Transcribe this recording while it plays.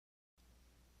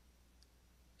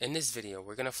In this video,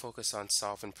 we're going to focus on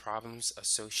solving problems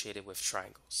associated with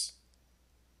triangles.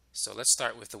 So let's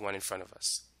start with the one in front of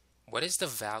us. What is the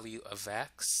value of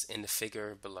x in the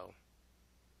figure below?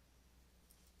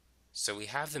 So we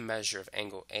have the measure of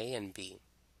angle A and B,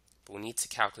 but we need to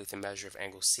calculate the measure of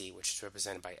angle C, which is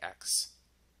represented by x.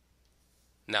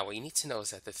 Now what you need to know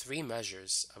is that the three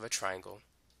measures of a triangle,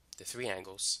 the three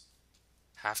angles,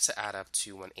 have to add up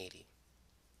to 180.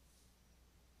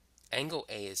 Angle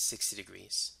A is 60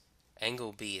 degrees,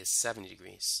 angle B is 70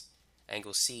 degrees,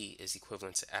 angle C is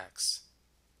equivalent to x.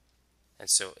 And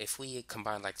so if we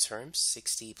combine like terms,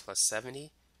 60 plus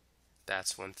 70,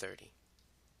 that's 130.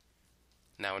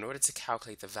 Now in order to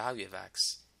calculate the value of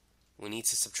x, we need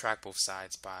to subtract both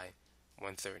sides by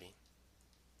 130.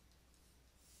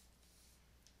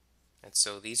 And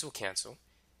so these will cancel,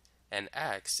 and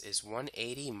x is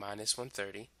 180 minus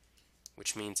 130,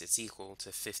 which means it's equal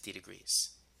to 50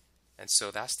 degrees. And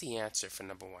so that's the answer for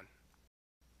number one.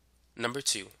 Number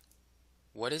two,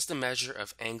 what is the measure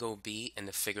of angle B in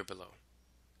the figure below?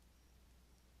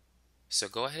 So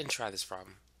go ahead and try this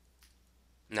problem.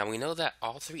 Now we know that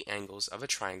all three angles of a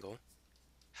triangle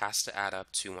has to add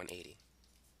up to 180.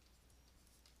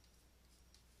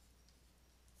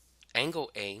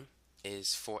 Angle A is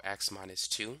 4x minus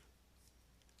 2,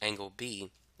 angle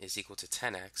B is equal to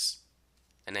 10x,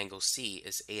 and angle C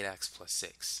is 8x plus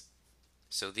 6.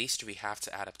 So these three have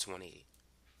to add up to 180.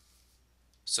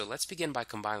 So let's begin by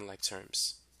combining like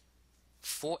terms.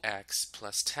 4x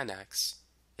plus 10x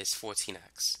is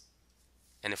 14x.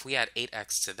 And if we add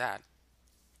 8x to that,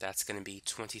 that's going to be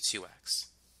 22x.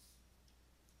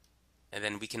 And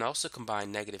then we can also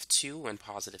combine negative 2 and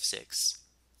positive 6.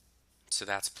 So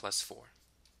that's plus 4.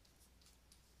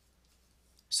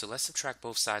 So let's subtract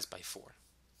both sides by 4.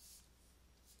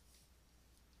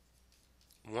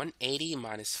 180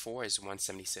 minus 4 is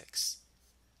 176.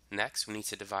 Next, we need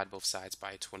to divide both sides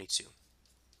by 22.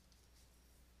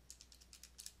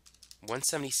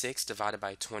 176 divided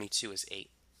by 22 is 8.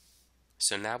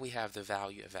 So now we have the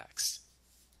value of x,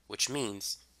 which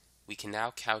means we can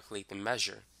now calculate the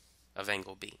measure of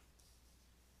angle B.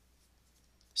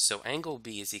 So angle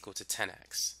B is equal to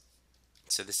 10x.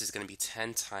 So this is going to be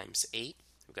 10 times 8.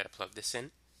 We've got to plug this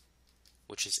in,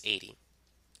 which is 80.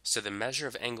 So the measure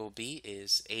of angle B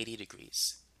is 80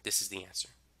 degrees. This is the answer.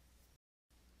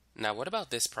 Now what about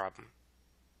this problem?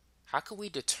 How can we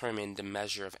determine the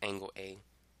measure of angle A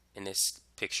in this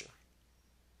picture?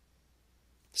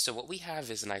 So what we have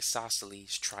is an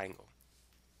isosceles triangle.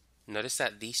 Notice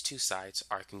that these two sides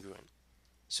are congruent.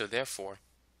 So therefore,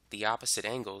 the opposite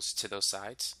angles to those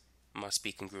sides must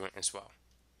be congruent as well.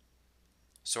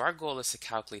 So our goal is to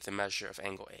calculate the measure of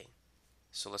angle A.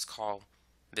 So let's call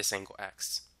this angle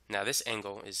x. Now this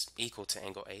angle is equal to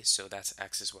angle A, so that's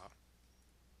x as well.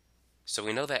 So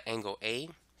we know that angle A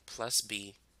plus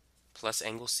B plus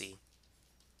angle C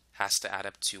has to add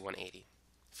up to 180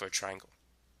 for a triangle.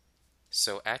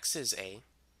 So x is A,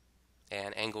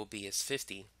 and angle B is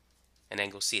 50, and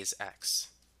angle C is x.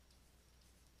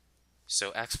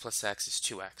 So x plus x is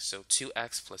 2x. So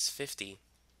 2x plus 50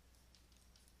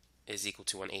 is equal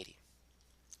to 180.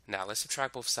 Now let's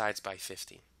subtract both sides by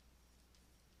 50.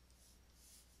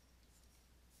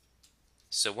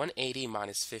 So 180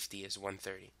 minus 50 is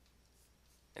 130.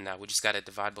 And now we just got to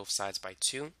divide both sides by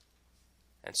 2.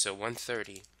 And so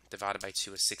 130 divided by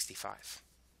 2 is 65.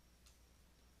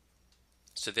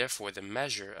 So therefore the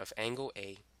measure of angle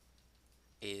A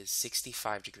is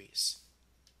 65 degrees.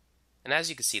 And as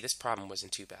you can see, this problem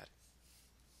wasn't too bad.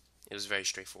 It was very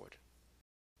straightforward.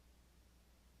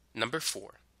 Number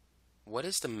 4. What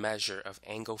is the measure of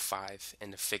angle 5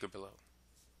 in the figure below?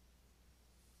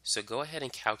 So go ahead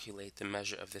and calculate the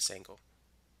measure of this angle.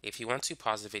 If you want to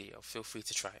pause the video, feel free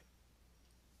to try it.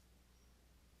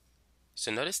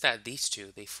 So notice that these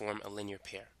two, they form a linear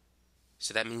pair.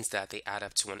 So that means that they add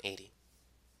up to 180.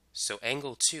 So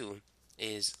angle 2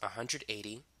 is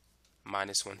 180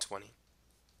 minus 120,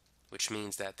 which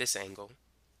means that this angle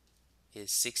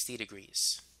is 60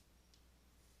 degrees.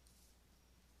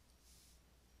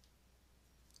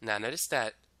 Now notice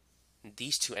that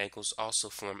these two angles also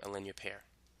form a linear pair.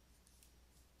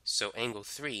 So angle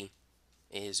 3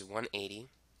 is 180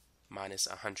 minus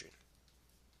 100,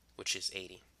 which is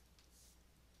 80.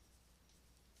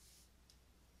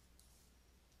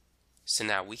 So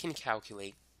now we can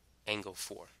calculate angle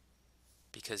 4,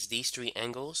 because these three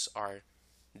angles are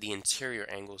the interior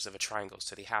angles of a triangle,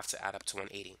 so they have to add up to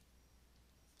 180.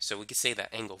 So we could say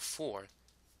that angle 4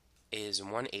 is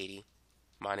 180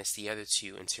 minus the other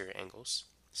two interior angles,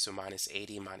 so minus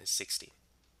 80 minus 60.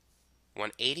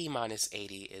 180 minus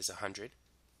 80 is 100,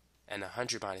 and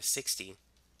 100 minus 60,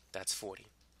 that's 40.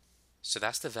 So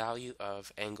that's the value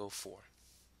of angle 4.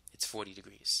 It's 40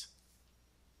 degrees.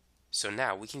 So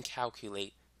now we can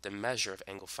calculate the measure of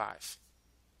angle 5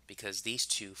 because these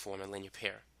two form a linear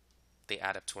pair. They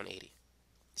add up to 180.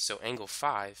 So angle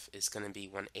 5 is going to be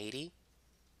 180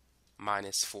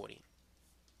 minus 40.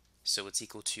 So it's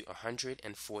equal to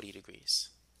 140 degrees.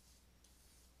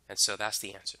 And so that's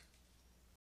the answer.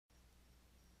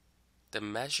 The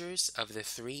measures of the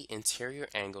three interior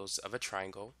angles of a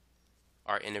triangle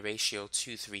are in a ratio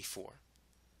 2:3:4.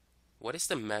 What is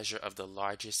the measure of the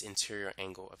largest interior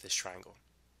angle of this triangle?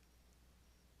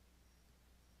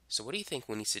 So what do you think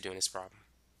we need to do in this problem?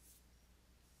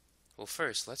 Well,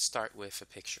 first, let's start with a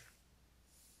picture.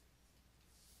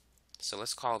 So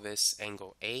let's call this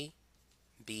angle A,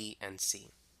 B, and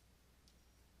C.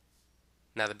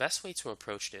 Now the best way to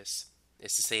approach this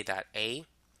is to say that A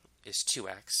is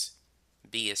 2x,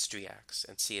 B is 3x,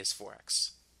 and C is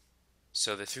 4x.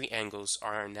 So the three angles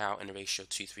are now in a ratio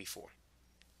 2:3:4.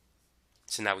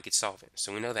 So now we could solve it.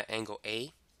 So we know that angle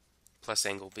A plus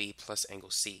angle B plus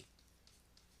angle C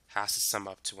has to sum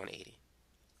up to 180.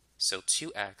 So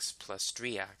 2x plus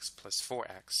 3x plus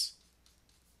 4x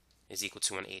is equal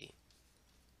to 180.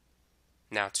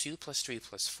 Now 2 plus 3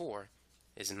 plus 4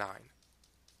 is 9.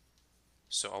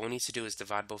 So all we need to do is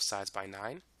divide both sides by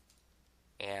 9,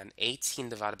 and 18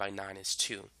 divided by 9 is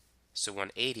 2. So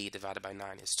 180 divided by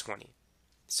 9 is 20.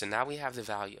 So now we have the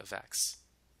value of x.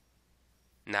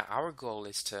 Now our goal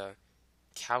is to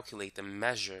calculate the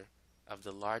measure of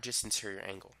the largest interior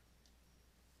angle.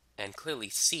 And clearly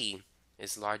C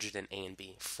is larger than A and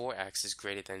B. 4x is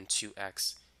greater than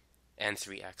 2x and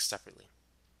 3x separately.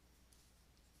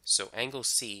 So angle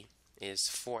C is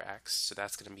 4x, so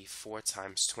that's going to be 4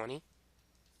 times 20.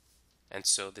 And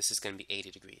so this is going to be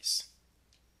 80 degrees.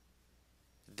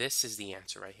 This is the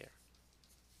answer right here.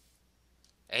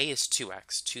 A is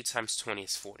 2x, 2 times 20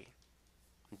 is 40.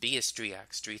 B is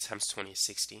 3x, 3 times 20 is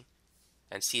 60.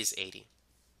 And C is 80.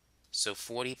 So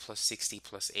 40 plus 60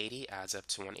 plus 80 adds up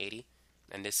to 180,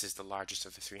 and this is the largest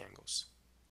of the three angles.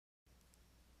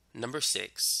 Number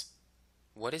 6.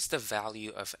 What is the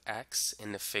value of x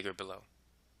in the figure below?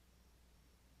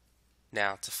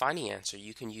 Now, to find the answer,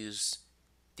 you can use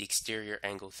the exterior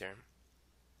angle theorem.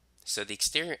 So the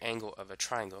exterior angle of a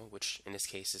triangle, which in this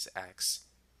case is x,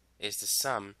 is the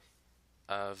sum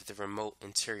of the remote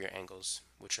interior angles,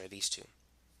 which are these two.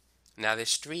 Now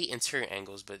there's three interior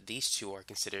angles, but these two are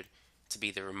considered to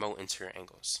be the remote interior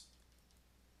angles.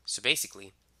 So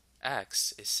basically,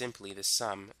 x is simply the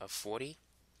sum of 40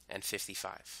 and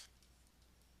 55.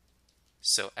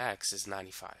 So x is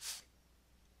 95.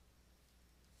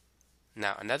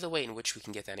 Now another way in which we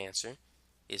can get that answer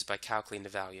is by calculating the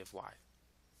value of y.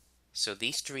 So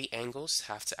these three angles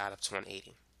have to add up to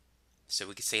 180. So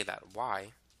we could say that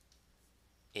y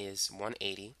is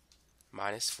 180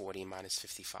 minus 40 minus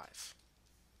 55.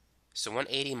 So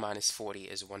 180 minus 40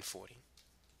 is 140.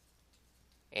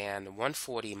 And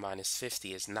 140 minus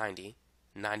 50 is 90.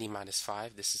 90 minus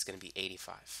 5, this is going to be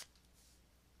 85.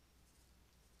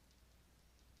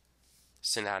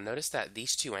 So now notice that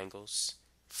these two angles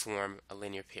form a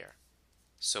linear pair.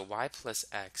 So y plus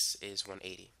x is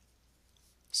 180.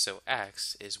 So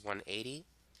x is 180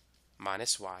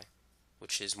 minus y,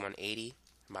 which is 180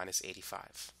 minus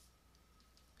 85.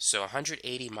 So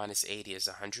 180 minus 80 is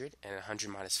 100, and 100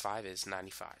 minus 5 is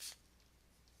 95.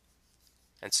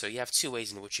 And so you have two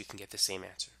ways in which you can get the same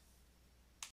answer.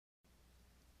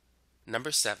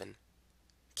 Number 7.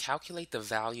 Calculate the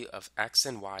value of x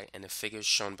and y in the figures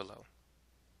shown below.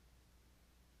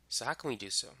 So how can we do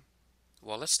so?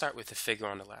 Well, let's start with the figure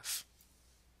on the left.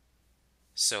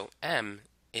 So M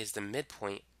is the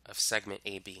midpoint of segment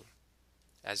AB.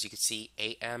 As you can see,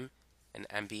 AM and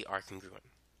MB are congruent.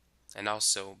 And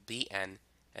also BN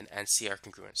and NC are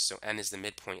congruent. So N is the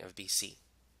midpoint of BC.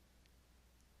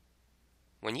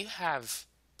 When you have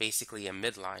basically a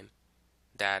midline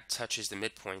that touches the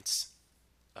midpoints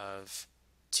of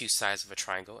two sides of a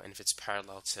triangle, and if it's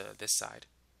parallel to this side,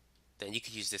 then you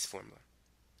could use this formula.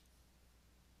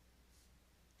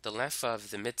 The length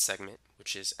of the midsegment,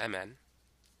 which is MN,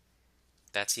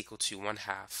 that's equal to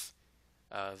 1/2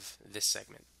 of this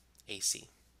segment, AC.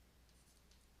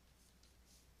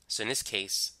 So in this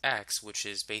case, X, which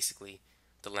is basically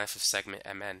the length of segment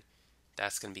MN,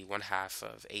 that's going to be 1/2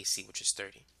 of AC, which is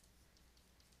 30.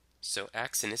 So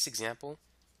X in this example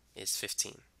is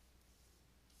 15.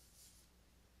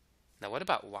 Now what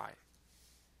about Y?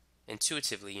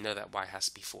 Intuitively, you know that Y has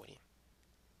to be 40.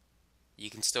 You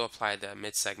can still apply the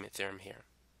midsegment theorem here.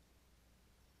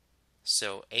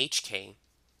 So HK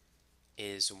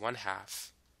is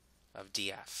 1/2 of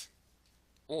DF.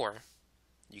 Or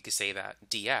you could say that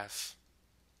DF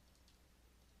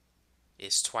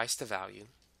is twice the value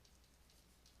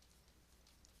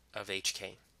of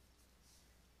HK.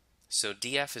 So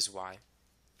DF is Y,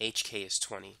 HK is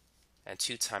 20, and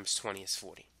 2 times 20 is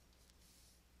 40.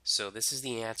 So this is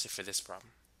the answer for this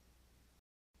problem.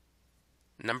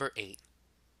 Number 8.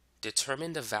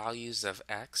 Determine the values of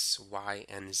X, Y,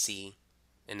 and Z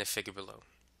in the figure below.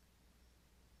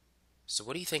 So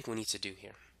what do you think we need to do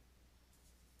here?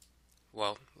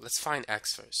 Well, let's find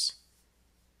X first.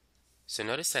 So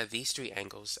notice that these three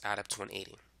angles add up to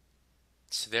 180.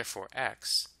 So therefore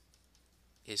X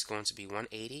is going to be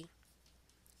 180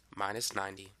 minus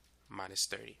 90 minus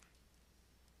 30.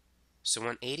 So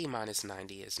 180 minus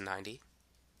 90 is 90,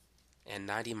 and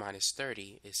 90 minus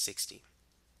 30 is 60.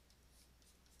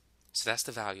 So that's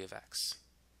the value of X.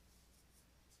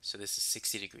 So this is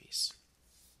 60 degrees.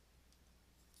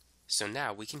 So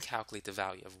now we can calculate the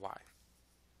value of Y.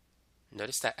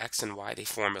 Notice that X and Y, they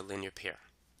form a linear pair.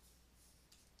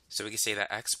 So we can say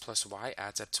that X plus Y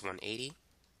adds up to 180,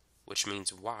 which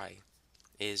means Y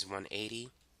is 180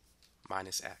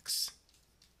 minus X.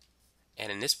 And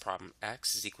in this problem,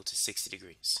 X is equal to 60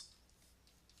 degrees.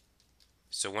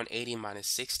 So 180 minus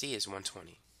 60 is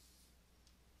 120.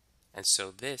 And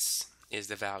so this is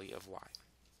the value of Y.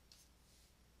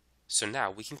 So now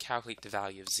we can calculate the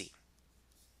value of Z.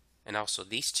 And also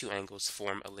these two angles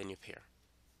form a linear pair.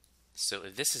 So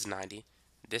if this is 90,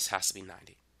 this has to be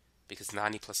 90, because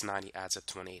 90 plus 90 adds up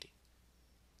to 180.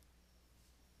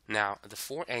 Now the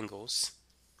four angles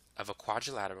of a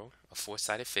quadrilateral, a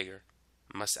four-sided figure,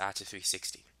 must add to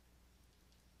 360.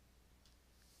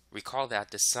 Recall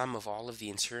that the sum of all of the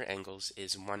interior angles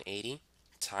is 180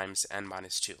 times n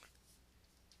minus 2.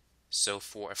 So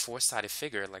for a four-sided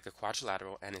figure like a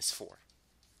quadrilateral, n is 4.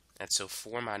 And so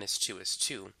 4 minus 2 is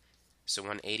 2. So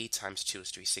 180 times 2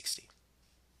 is 360.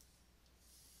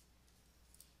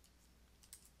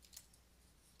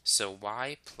 So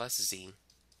Y plus Z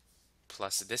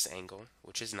plus this angle,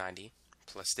 which is 90,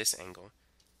 plus this angle,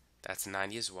 that's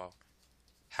 90 as well,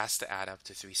 has to add up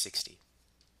to 360.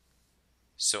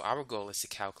 So our goal is to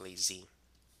calculate Z.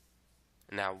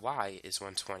 Now Y is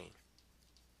 120.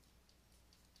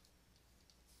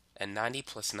 And 90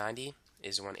 plus 90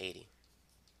 is 180.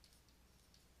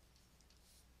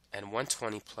 And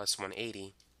 120 plus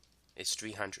 180 is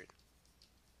 300.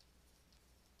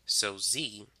 So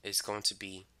Z is going to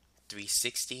be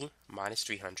 360 minus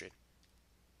 300.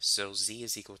 So Z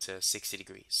is equal to 60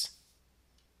 degrees.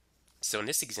 So in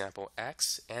this example,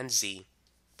 X and Z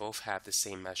both have the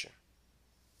same measure.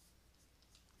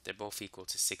 They're both equal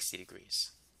to 60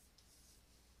 degrees.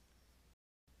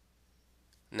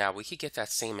 Now we could get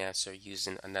that same answer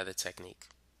using another technique.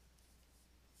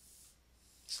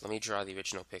 So let me draw the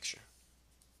original picture.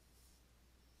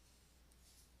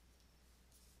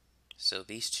 So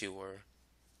these two were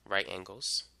right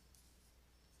angles.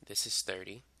 This is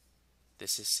 30,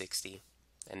 this is 60,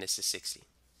 and this is 60.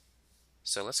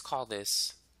 So let's call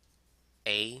this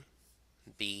A,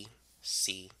 B,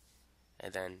 C,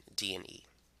 and then D and E.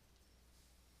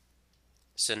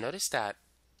 So notice that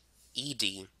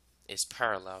ED is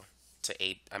parallel to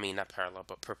not parallel,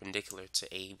 but perpendicular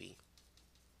to AB.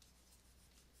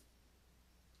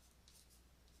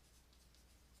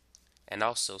 And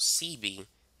also CB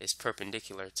is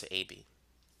perpendicular to AB.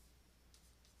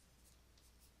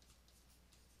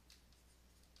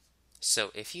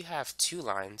 So if you have two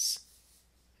lines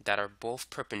that are both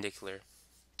perpendicular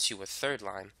to a third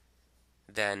line,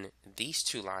 then these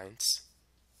two lines,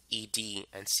 ED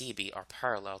and CB, are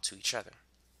parallel to each other.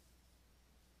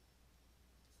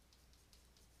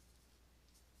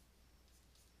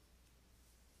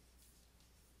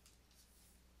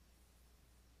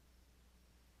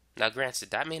 Now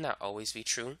granted, that may not always be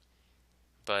true,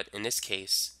 but in this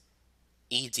case,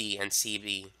 ED and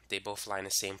CB, they both lie in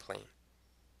the same plane.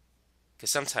 Because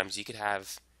sometimes you could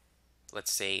have,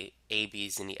 let's say, AB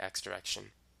is in the X direction,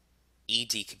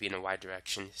 ED could be in the Y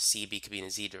direction, CB could be in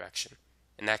the Z direction.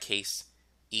 In that case,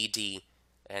 ED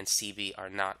and CB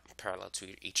are not parallel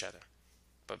to each other.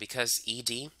 But because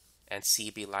ED and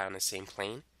CB lie on the same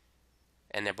plane,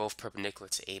 and they're both perpendicular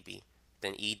to AB,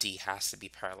 then ED has to be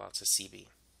parallel to CB.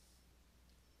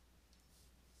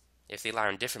 If they lie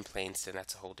on different planes, then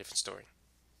that's a whole different story.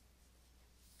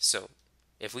 So,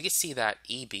 if we could see that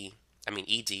ED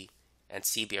and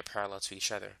CB are parallel to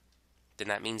each other, then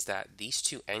that means that these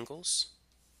two angles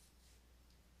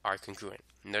are congruent.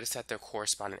 Notice that they're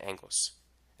corresponding angles.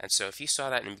 And so if you saw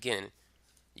that in the beginning,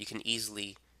 you can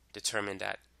easily determine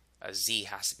that a Z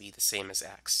has to be the same as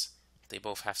X. They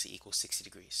both have to equal 60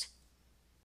 degrees.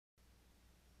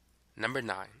 Number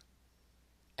 9.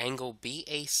 Angle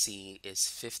BAC is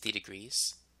 50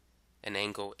 degrees, and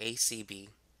angle ACB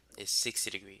is 60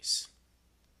 degrees.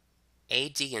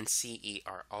 AD and CE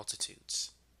are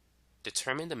altitudes.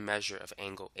 Determine the measure of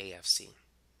angle AFC.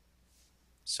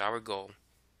 So our goal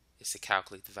is to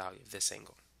calculate the value of this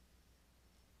angle.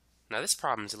 Now this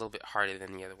problem is a little bit harder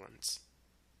than the other ones,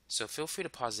 so feel free to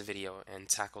pause the video and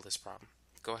tackle this problem.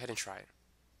 Go ahead and try it.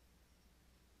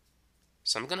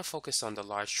 So I'm going to focus on the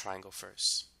large triangle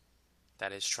first.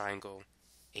 That is triangle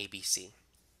ABC.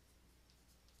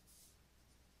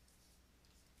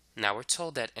 Now we're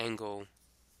told that angle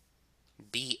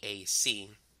BAC,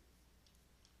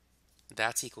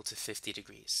 that's equal to 50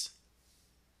 degrees.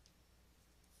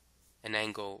 And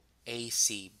angle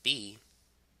ACB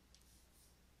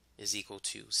is equal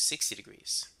to 60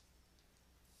 degrees.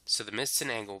 So the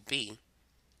midsegment angle B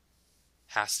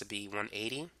has to be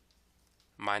 180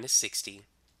 minus 60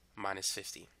 minus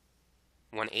 50.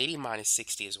 180 minus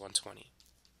 60 is 120,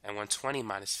 and 120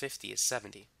 minus 50 is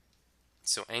 70.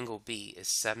 So angle B is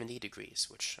 70 degrees,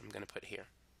 which I'm going to put here.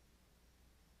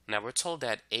 Now we're told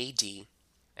that AD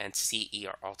and CE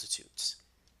are altitudes.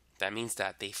 That means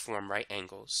that they form right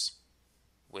angles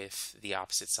with the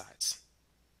opposite sides.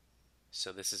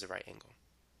 So this is a right angle.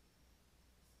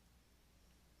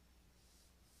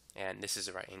 And this is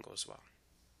a right angle as well.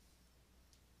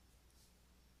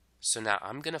 So now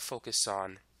I'm going to focus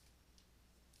on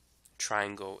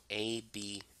triangle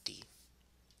ABD.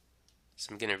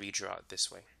 So I'm going to redraw it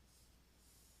this way.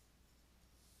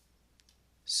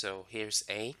 So here's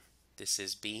A, this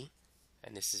is B,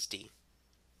 and this is D.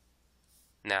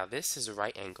 Now this is a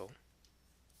right angle,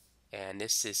 and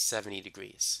this is 70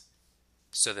 degrees.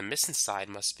 So the missing side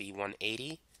must be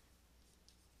 180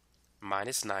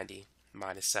 minus 90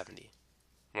 minus 70.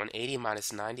 180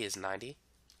 minus 90 is 90,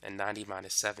 and 90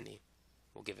 minus 70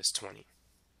 will give us 20.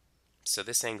 So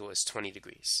this angle is 20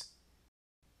 degrees.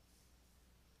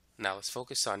 Now let's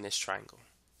focus on this triangle.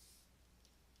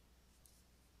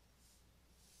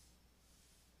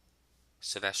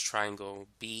 So that's triangle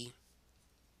BEC.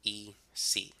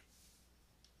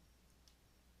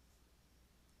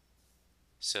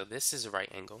 So this is a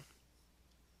right angle,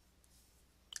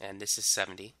 and this is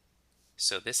 70.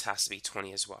 So this has to be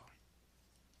 20 as well.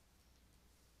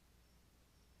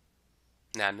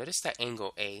 Now notice that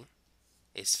angle A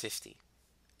is 50,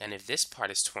 and if this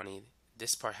part is 20,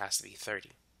 this part has to be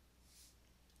 30.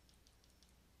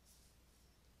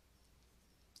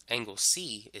 Angle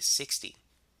C is 60,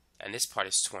 and this part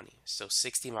is 20, so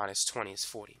 60 minus 20 is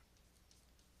 40.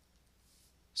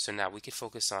 So now we could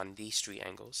focus on these three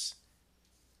angles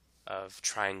of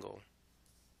triangle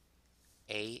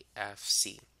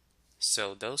AFC.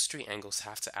 So those three angles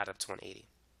have to add up to 180.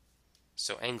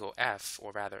 So angle F,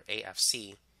 or rather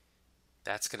AFC,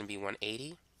 that's going to be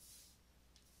 180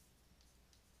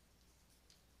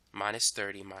 minus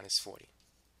 30 minus 40.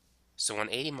 So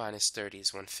 180 minus 30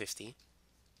 is 150.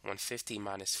 150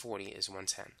 minus 40 is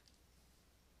 110.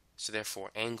 So therefore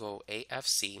angle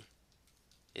AFC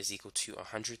is equal to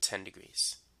 110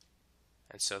 degrees.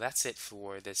 And so that's it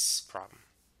for this problem.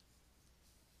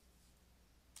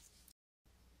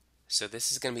 So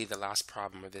this is going to be the last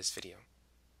problem of this video.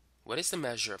 What is the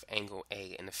measure of angle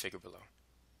A in the figure below?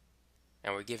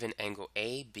 And we're given angle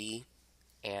AB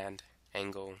and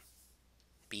angle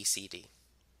BCD.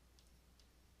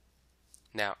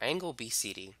 Now angle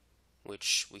BCD,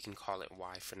 which we can call it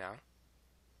Y for now,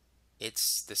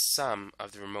 it's the sum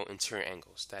of the remote interior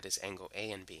angles, that is angle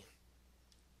A and B.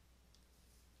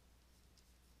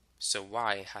 So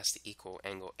Y has to equal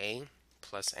angle A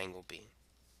plus angle B.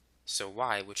 So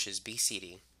Y, which is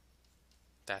BCD,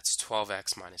 that's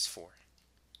 12x minus 4.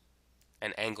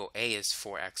 And angle A is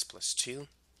 4x plus 2.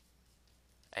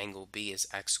 Angle B is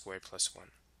x squared plus 1.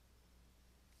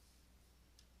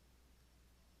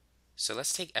 So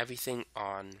let's take everything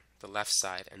on the left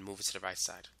side and move it to the right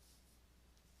side.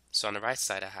 So on the right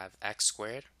side I have x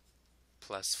squared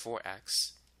plus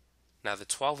 4x. Now the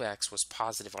 12x was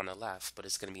positive on the left, but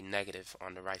it's going to be negative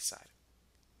on the right side.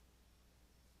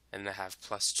 And then I have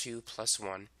plus 2 plus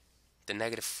 1. The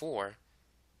negative 4,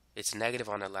 it's negative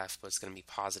on the left, but it's going to be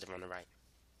positive on the right.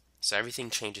 So everything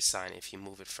changes sign if you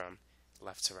move it from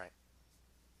left to right.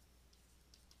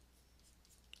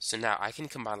 So now I can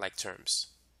combine like terms.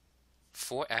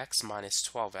 4x minus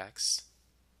 12x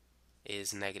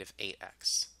is negative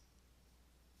 8x.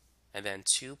 And then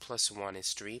 2 plus 1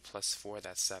 is 3 plus 4,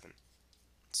 that's 7.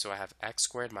 So I have x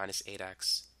squared minus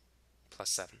 8x plus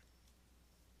 7.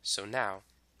 So now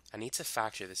I need to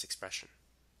factor this expression.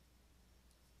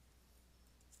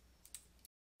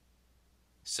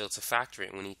 So to factor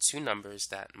it, we need two numbers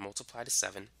that multiply to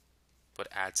 7 but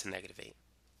add to negative 8.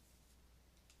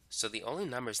 So the only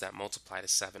numbers that multiply to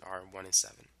 7 are 1 and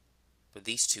 7. but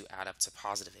these two add up to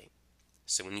positive 8.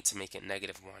 So we need to make it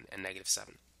 -1 and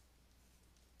 -7.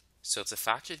 So to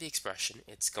factor the expression,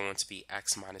 it's going to be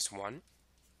x minus 1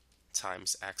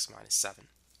 times x minus 7.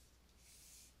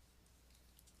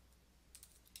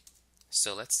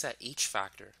 So let's set each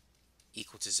factor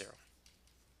equal to 0.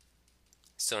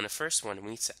 So in the first one, we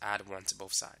need to add 1 to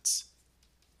both sides.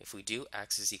 If we do,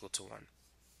 x is equal to 1.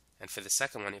 And for the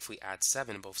second one, if we add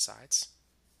 7 to both sides,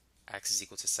 x is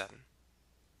equal to 7.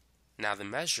 Now the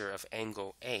measure of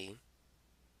angle A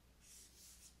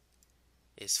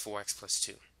is 4x plus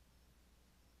 2.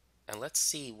 And let's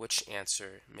see which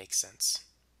answer makes sense.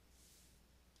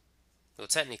 Well,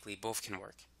 technically, both can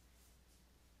work.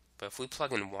 But if we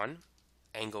plug in 1,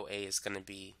 angle A is going to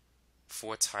be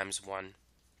 4 times 1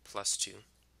 plus 2,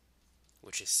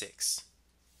 which is 6.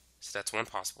 So that's one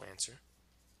possible answer.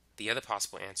 The other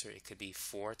possible answer, it could be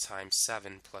 4 times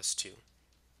 7 plus 2,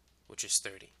 which is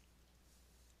 30.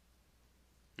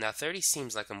 Now 30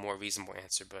 seems like a more reasonable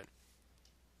answer, but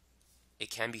it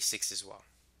can be 6 as well.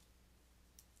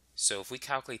 So if we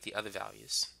calculate the other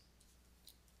values,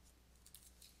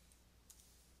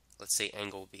 let's say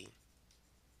angle B,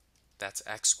 that's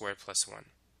x squared plus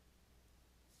 1.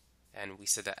 And we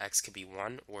said that x could be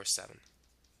 1 or 7.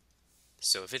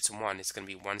 So if it's 1, it's going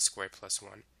to be 1 squared plus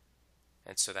 1.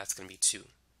 And so that's going to be 2.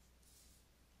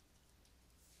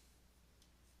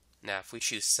 Now if we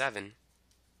choose 7,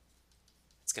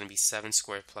 it's going to be 7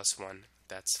 squared plus 1.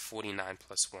 That's 49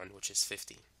 plus 1, which is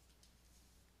 50.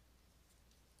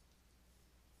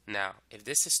 Now, if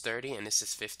this is 30 and this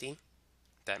is 50,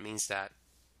 that means that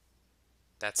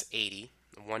that's 80.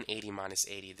 180 minus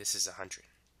 80, this is 100.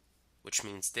 Which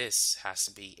means this has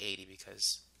to be 80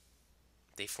 because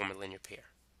they form a linear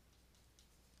pair.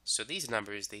 So these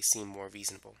numbers, they seem more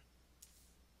reasonable.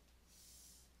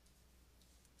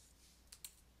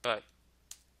 But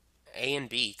A and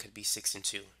B could be 6 and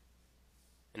 2.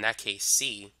 In that case,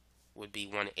 C would be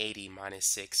 180 minus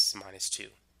 6 minus 2.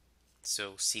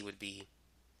 So C would be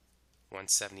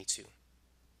 172.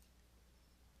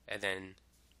 And then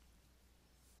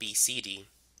BCD,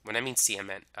 when I mean C, I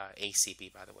meant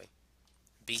ACB, by the way.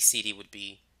 BCD would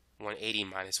be 180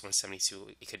 minus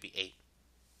 172. It could be 8.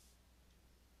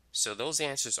 So those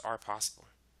answers are possible.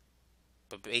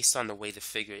 But based on the way the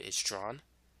figure is drawn,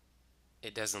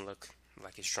 it doesn't look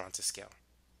like it's drawn to scale.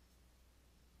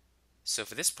 So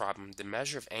for this problem, the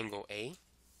measure of angle A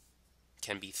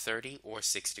can be 30 or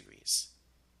 6 degrees,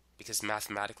 because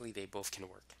mathematically they both can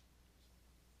work.